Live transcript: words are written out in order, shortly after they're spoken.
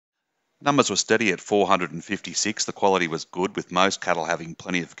Numbers were steady at 456. The quality was good, with most cattle having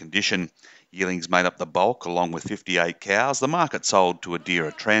plenty of condition. Yearlings made up the bulk, along with 58 cows. The market sold to a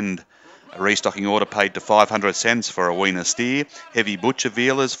dearer trend. A restocking order paid to 500 cents for a weaner steer. Heavy butcher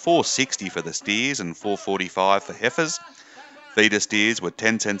vealers, 460 for the steers and 445 for heifers. Feeder steers were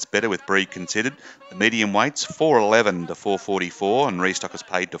 10 cents better with breed considered. The medium weights, 411 to 444, and restockers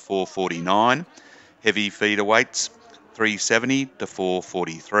paid to 449. Heavy feeder weights, 370 to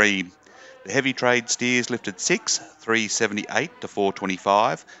 443. The heavy trade steers lifted 6, 378 to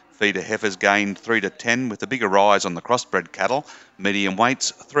 425. Feeder heifers gained 3 to 10 with a bigger rise on the crossbred cattle. Medium weights,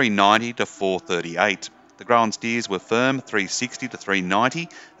 390 to 438. The grown steers were firm, 360 to 390.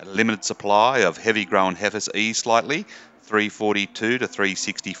 A limited supply of heavy grown heifers eased slightly, 342 to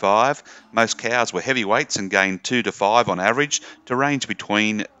 365. Most cows were heavyweights and gained 2 to 5 on average, to range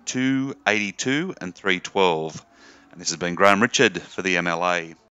between 282 and 312. And this has been Graeme Richards for the MLA.